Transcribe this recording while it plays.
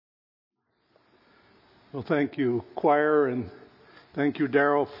Well, thank you, choir, and thank you,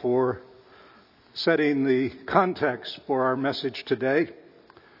 Daryl, for setting the context for our message today.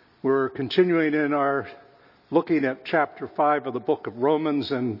 We're continuing in our looking at chapter 5 of the book of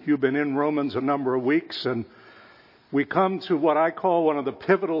Romans, and you've been in Romans a number of weeks, and we come to what I call one of the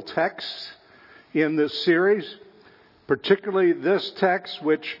pivotal texts in this series, particularly this text,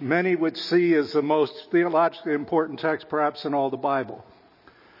 which many would see as the most theologically important text perhaps in all the Bible.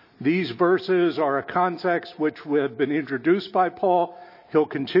 These verses are a context which have been introduced by Paul. He'll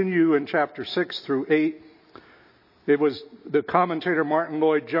continue in chapter 6 through 8. It was the commentator Martin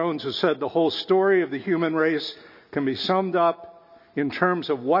Lloyd-Jones who said the whole story of the human race can be summed up in terms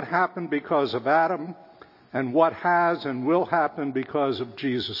of what happened because of Adam and what has and will happen because of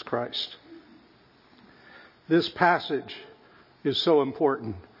Jesus Christ. This passage is so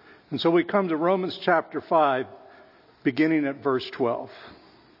important. And so we come to Romans chapter 5, beginning at verse 12.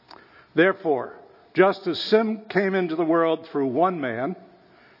 Therefore, just as sin came into the world through one man,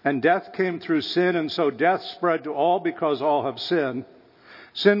 and death came through sin, and so death spread to all because all have sinned.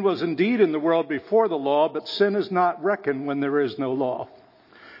 Sin was indeed in the world before the law, but sin is not reckoned when there is no law.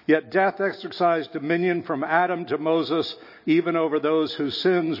 Yet death exercised dominion from Adam to Moses, even over those whose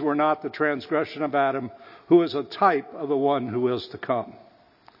sins were not the transgression of Adam, who is a type of the one who is to come.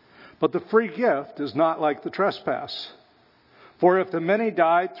 But the free gift is not like the trespass. For if the many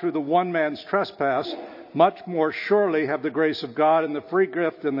died through the one man's trespass, much more surely have the grace of God and the free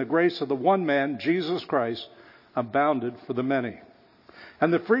gift and the grace of the one man, Jesus Christ, abounded for the many.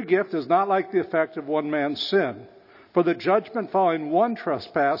 And the free gift is not like the effect of one man's sin. For the judgment following one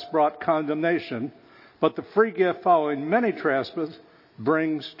trespass brought condemnation, but the free gift following many trespasses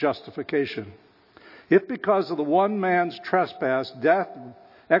brings justification. If because of the one man's trespass death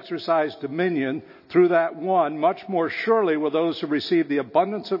exercised dominion through that one, much more surely will those who receive the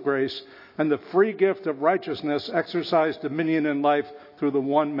abundance of grace and the free gift of righteousness exercise dominion in life through the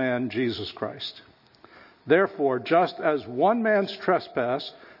one man, Jesus Christ. Therefore, just as one man's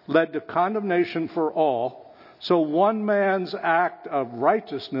trespass led to condemnation for all, so one man's act of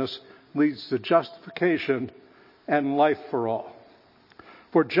righteousness leads to justification and life for all.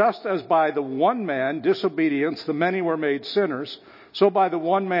 For just as by the one man, disobedience, the many were made sinners, so by the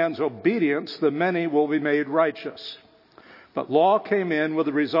one man's obedience, the many will be made righteous. But law came in with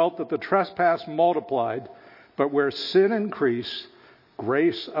the result that the trespass multiplied, but where sin increased,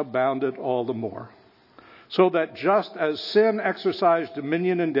 grace abounded all the more. So that just as sin exercised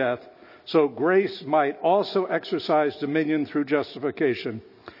dominion in death, so grace might also exercise dominion through justification,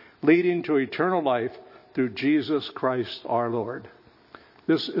 leading to eternal life through Jesus Christ our Lord.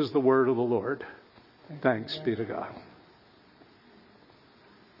 This is the word of the Lord. Thanks be to God.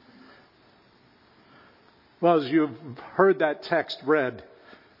 Well, as you've heard that text read,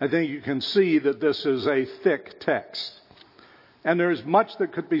 I think you can see that this is a thick text. And there's much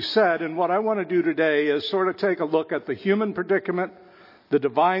that could be said, and what I want to do today is sort of take a look at the human predicament, the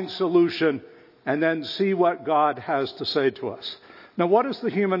divine solution, and then see what God has to say to us. Now, what is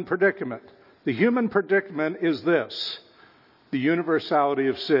the human predicament? The human predicament is this: the universality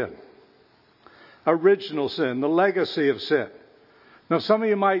of sin, original sin, the legacy of sin. Now, some of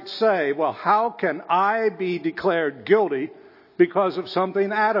you might say, well, how can I be declared guilty because of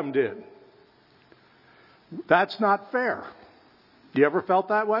something Adam did? That's not fair. You ever felt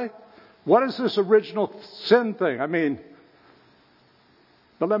that way? What is this original sin thing?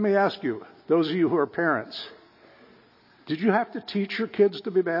 But let me ask you, those of you who are parents, did you have to teach your kids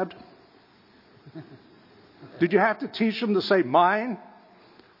to be bad? Did you have to teach them to say mine?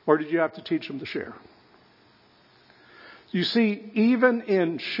 Or did you have to teach them to share? You see, even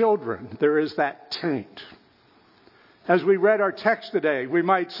in children, there is that taint. As we read our text today, we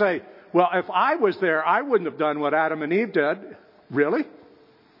might say, well, if I was there, I wouldn't have done what Adam and Eve did. Really?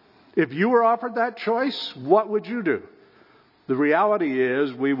 If you were offered that choice, what would you do? The reality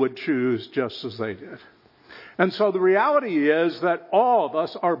is we would choose just as they did. And so the reality is that all of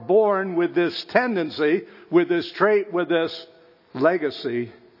us are born with this tendency, with this trait, with this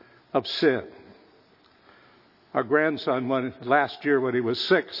legacy of sin. Our grandson, last year when he was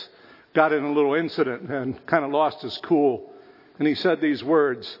 6, got in a little incident and kind of lost his cool. And he said these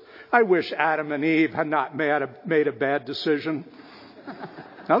words: I wish Adam and Eve had not made a bad decision.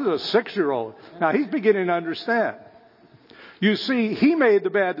 Now, this is a 6-year-old. Now, he's beginning to understand. You see, he made the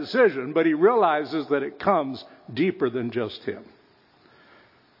bad decision, but he realizes that it comes deeper than just him.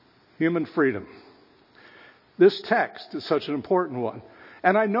 Human freedom. This text is such an important one.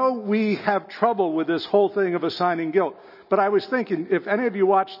 And I know we have trouble with this whole thing of assigning guilt. But I was thinking, if any of you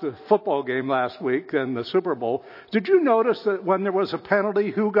watched the football game last week and the Super Bowl, did you notice that when there was a penalty,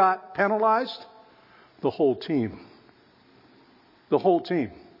 who got penalized? the whole team. The whole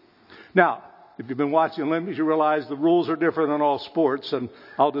team. Now, if you've been watching the Olympics, you realize the rules are different in all sports, and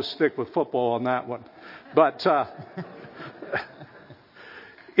I'll just stick with football on that one. But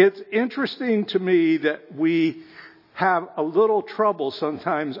it's interesting to me that we have a little trouble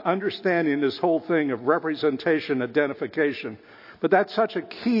sometimes understanding this whole thing of representation, identification. But that's such a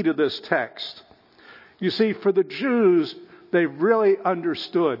key to this text. You see, for the Jews, they really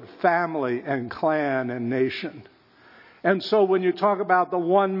understood family and clan and nation. And so when you talk about the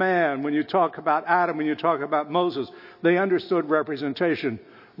one man, when you talk about Adam, when you talk about Moses, they understood representation.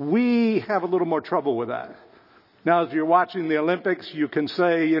 We have a little more trouble with that. Now, if you're watching the Olympics, you can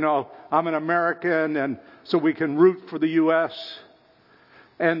say, I'm an American, and so we can root for the U.S.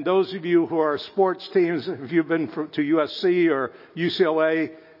 And those of you who are sports teams, if you've been to USC or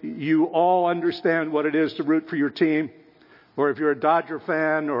UCLA, you all understand what it is to root for your team. Or if you're a Dodger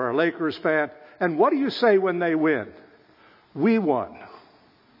fan or a Lakers fan. And what do you say when they win? We won.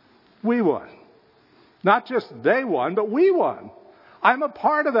 We won. Not just they won, but we won. I'm a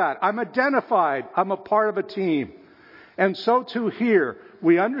part of that. I'm identified. I'm a part of a team. And so too here,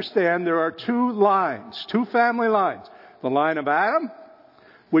 we understand there are two lines, two family lines. The line of Adam,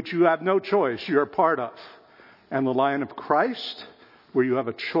 which you have no choice, you're a part of. And the line of Christ, where you have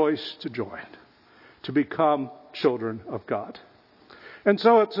a choice to join, to become children of God. And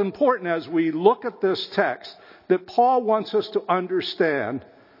so it's important as we look at this text that Paul wants us to understand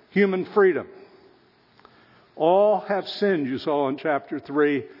human freedom. All have sinned, you saw in chapter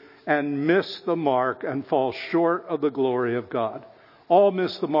 3, and miss the mark and fall short of the glory of God. All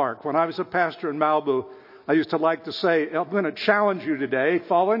miss the mark. When I was a pastor in Malibu, I used to like to say, I'm going to challenge you today,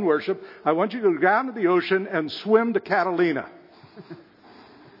 following worship. I want you to go down to the ocean and swim to Catalina.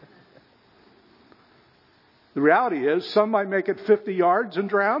 The reality is, some might make it 50 yards and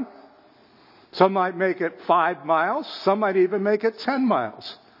drown. Some might make it 5 miles. Some might even make it 10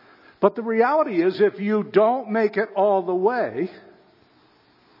 miles. But the reality is, if you don't make it all the way,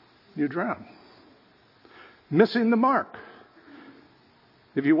 you drown. Missing the mark.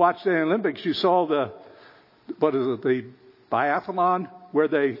 If you watched the Olympics, you saw the biathlon, where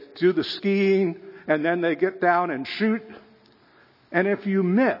they do the skiing and then they get down and shoot. And if you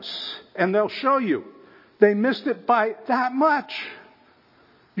miss, and they'll show you, they missed it by that much,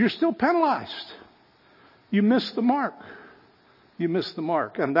 you're still penalized. You missed the mark. You missed the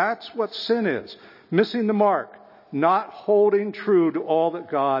mark. And that's what sin is. Missing the mark. Not holding true to all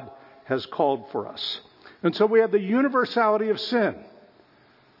that God has called for us. And so we have the universality of sin.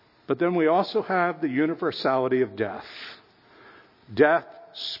 But then we also have the universality of death. Death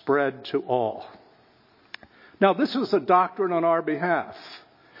spread to all. Now, this is a doctrine on our behalf.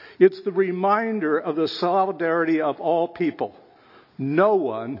 It's the reminder of the solidarity of all people. No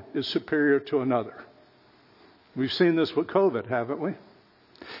one is superior to another. We've seen this with COVID, haven't we?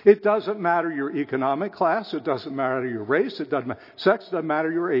 It doesn't matter your economic class. It doesn't matter your race. It doesn't matter sex. It doesn't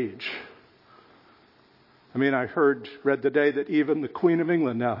matter your age. I mean, I read today that even the Queen of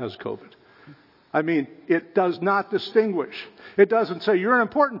England now has COVID. I mean, it does not distinguish. It doesn't say, you're an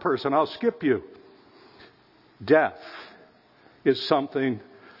important person, I'll skip you. Death is something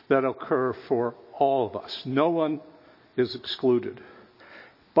that occurs for all of us. No one is excluded.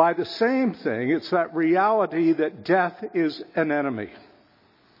 By the same thing, it's that reality that death is an enemy.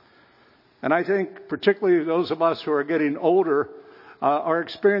 And I think particularly those of us who are getting older are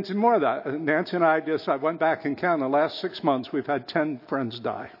experiencing more of that. Nancy and I went back and counted. In the last 6 months, we've had 10 friends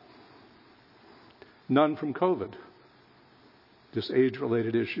die. None from COVID. Just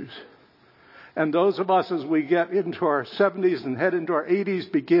age-related issues. And those of us, as we get into our 70s and head into our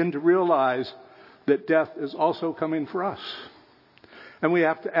 80s, begin to realize that death is also coming for us. And we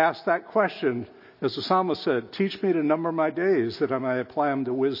have to ask that question, as the psalmist said, teach me to number my days that I may apply them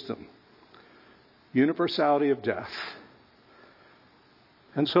to wisdom. Universality of death.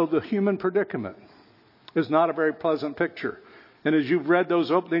 And so the human predicament is not a very pleasant picture. And as you've read those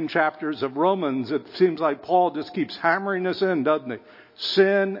opening chapters of Romans, it seems like Paul just keeps hammering this in, doesn't he?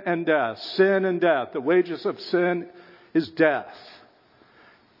 Sin and death. Sin and death. The wages of sin is death.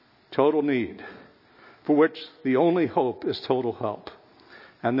 Total need. For which the only hope is total help.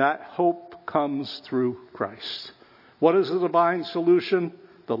 And that hope comes through Christ. What is the divine solution?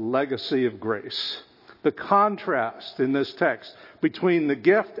 The legacy of grace. The contrast in this text between the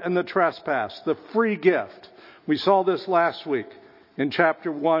gift and the trespass, the free gift. We saw this last week in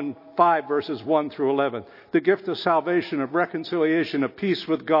chapter 5, verses 1 through 11. The gift of salvation, of reconciliation, of peace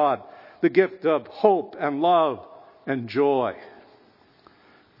with God. The gift of hope and love and joy.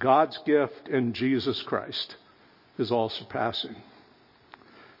 God's gift in Jesus Christ is all surpassing.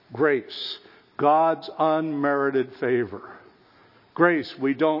 Grace. God's unmerited favor. Grace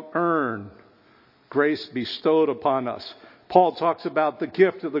we don't earn. Grace bestowed upon us. Paul talks about the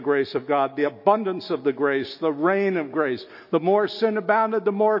gift of the grace of God, the abundance of the grace, the reign of grace. The more sin abounded,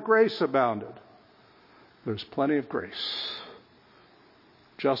 the more grace abounded. There's plenty of grace.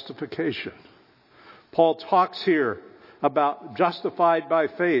 Justification. Paul talks here about justified by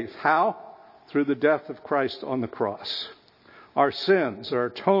faith. How? Through the death of Christ on the cross. Our sins are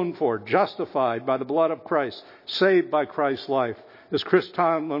atoned for, justified by the blood of Christ, saved by Christ's life. As Chris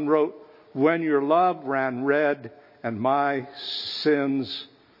Tomlin wrote, when your love ran red and my sins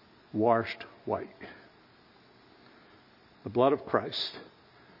washed white. The blood of Christ,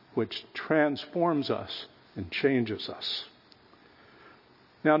 which transforms us and changes us.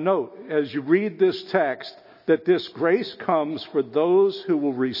 Now note, as you read this text, that this grace comes for those who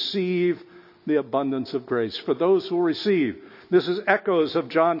will receive the abundance of grace. For those who will receive. This is echoes of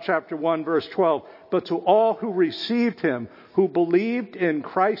John chapter 1, verse 12. But to all who received him, who believed in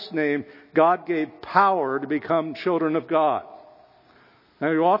Christ's name, God gave power to become children of God.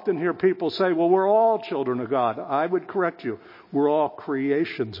 Now you often hear people say, well, we're all children of God. I would correct you. We're all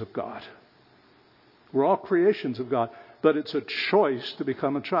creations of God. We're all creations of God. But it's a choice to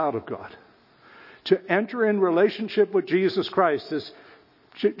become a child of God. To enter in relationship with Jesus Christ. As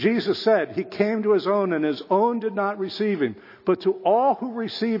Jesus said, he came to his own and his own did not receive him. But to all who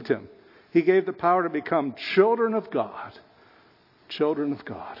received him, he gave the power to become children of God. Children of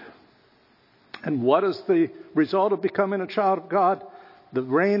God. And what is the result of becoming a child of God? The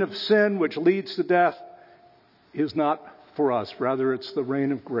reign of sin which leads to death is not for us. Rather, it's the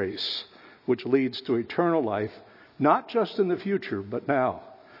reign of grace which leads to eternal life, not just in the future, but now.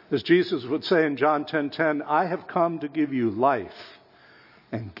 As Jesus would say in John 10:10, I have come to give you life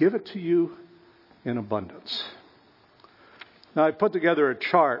and give it to you in abundance. Now, I put together a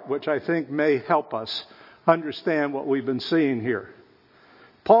chart which I think may help us understand what we've been seeing here.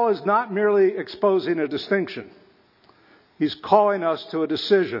 Paul is not merely exposing a distinction. He's calling us to a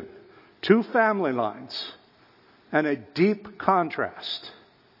decision, two family lines, and a deep contrast.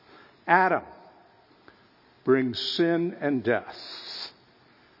 Adam brings sin and death.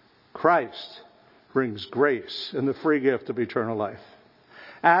 Christ brings grace and the free gift of eternal life.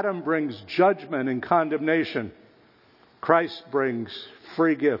 Adam brings judgment and condemnation. Christ brings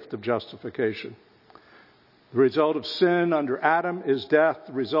free gift of justification. The result of sin under Adam is death.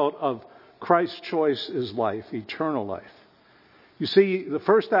 The result of Christ's choice is life, eternal life. You see, the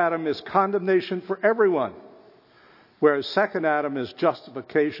first Adam is condemnation for everyone, whereas second Adam is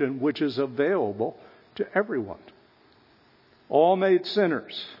justification, which is available to everyone. All made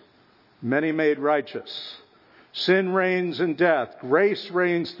sinners, many made righteous. Sin reigns in death. Grace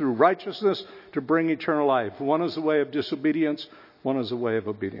reigns through righteousness to bring eternal life. One is the way of disobedience. One is the way of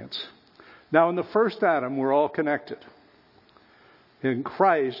obedience. Now, in the first Adam, we're all connected. In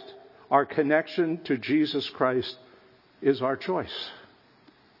Christ, our connection to Jesus Christ is our choice.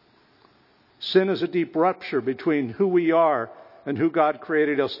 Sin is a deep rupture between who we are and who God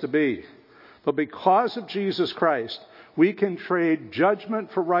created us to be. But because of Jesus Christ, we can trade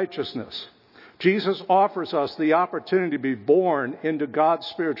judgment for righteousness. Jesus offers us the opportunity to be born into God's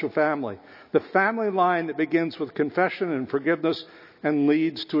spiritual family. The family line that begins with confession and forgiveness and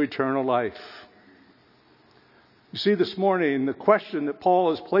leads to eternal life. You see, this morning, the question that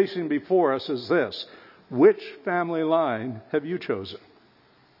Paul is placing before us is this: which family line have you chosen?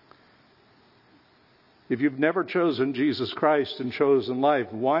 If you've never chosen Jesus Christ and chosen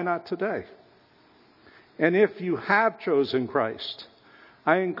life, why not today? And if you have chosen Christ,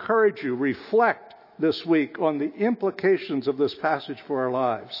 I encourage you, reflect this week on the implications of this passage for our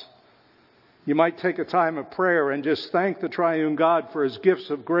lives. You might take a time of prayer and just thank the triune God for his gifts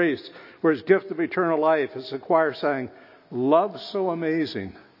of grace, for his gift of eternal life. As the choir sang, love so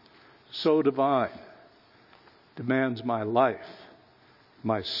amazing, so divine, demands my life,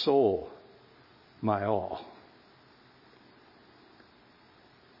 my soul, my all.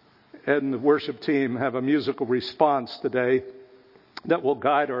 Ed and the worship team have a musical response today that will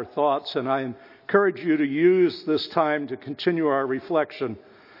guide our thoughts, and I encourage you to use this time to continue our reflection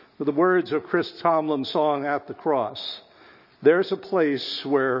with the words of Chris Tomlin's song, At the Cross. There's a place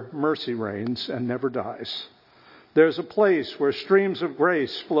where mercy reigns and never dies. There's a place where streams of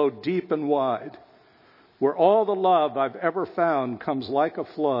grace flow deep and wide, where all the love I've ever found comes like a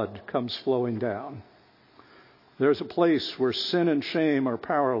flood, comes flowing down. There's a place where sin and shame are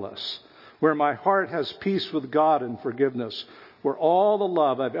powerless, where my heart has peace with God and forgiveness, where all the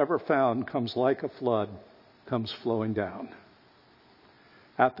love I've ever found comes like a flood, comes flowing down.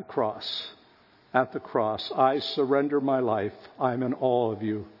 At the cross, I surrender my life. I'm in awe of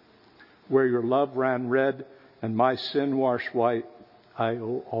you. where your love ran red and my sin washed white, I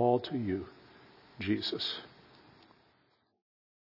owe all to you, Jesus.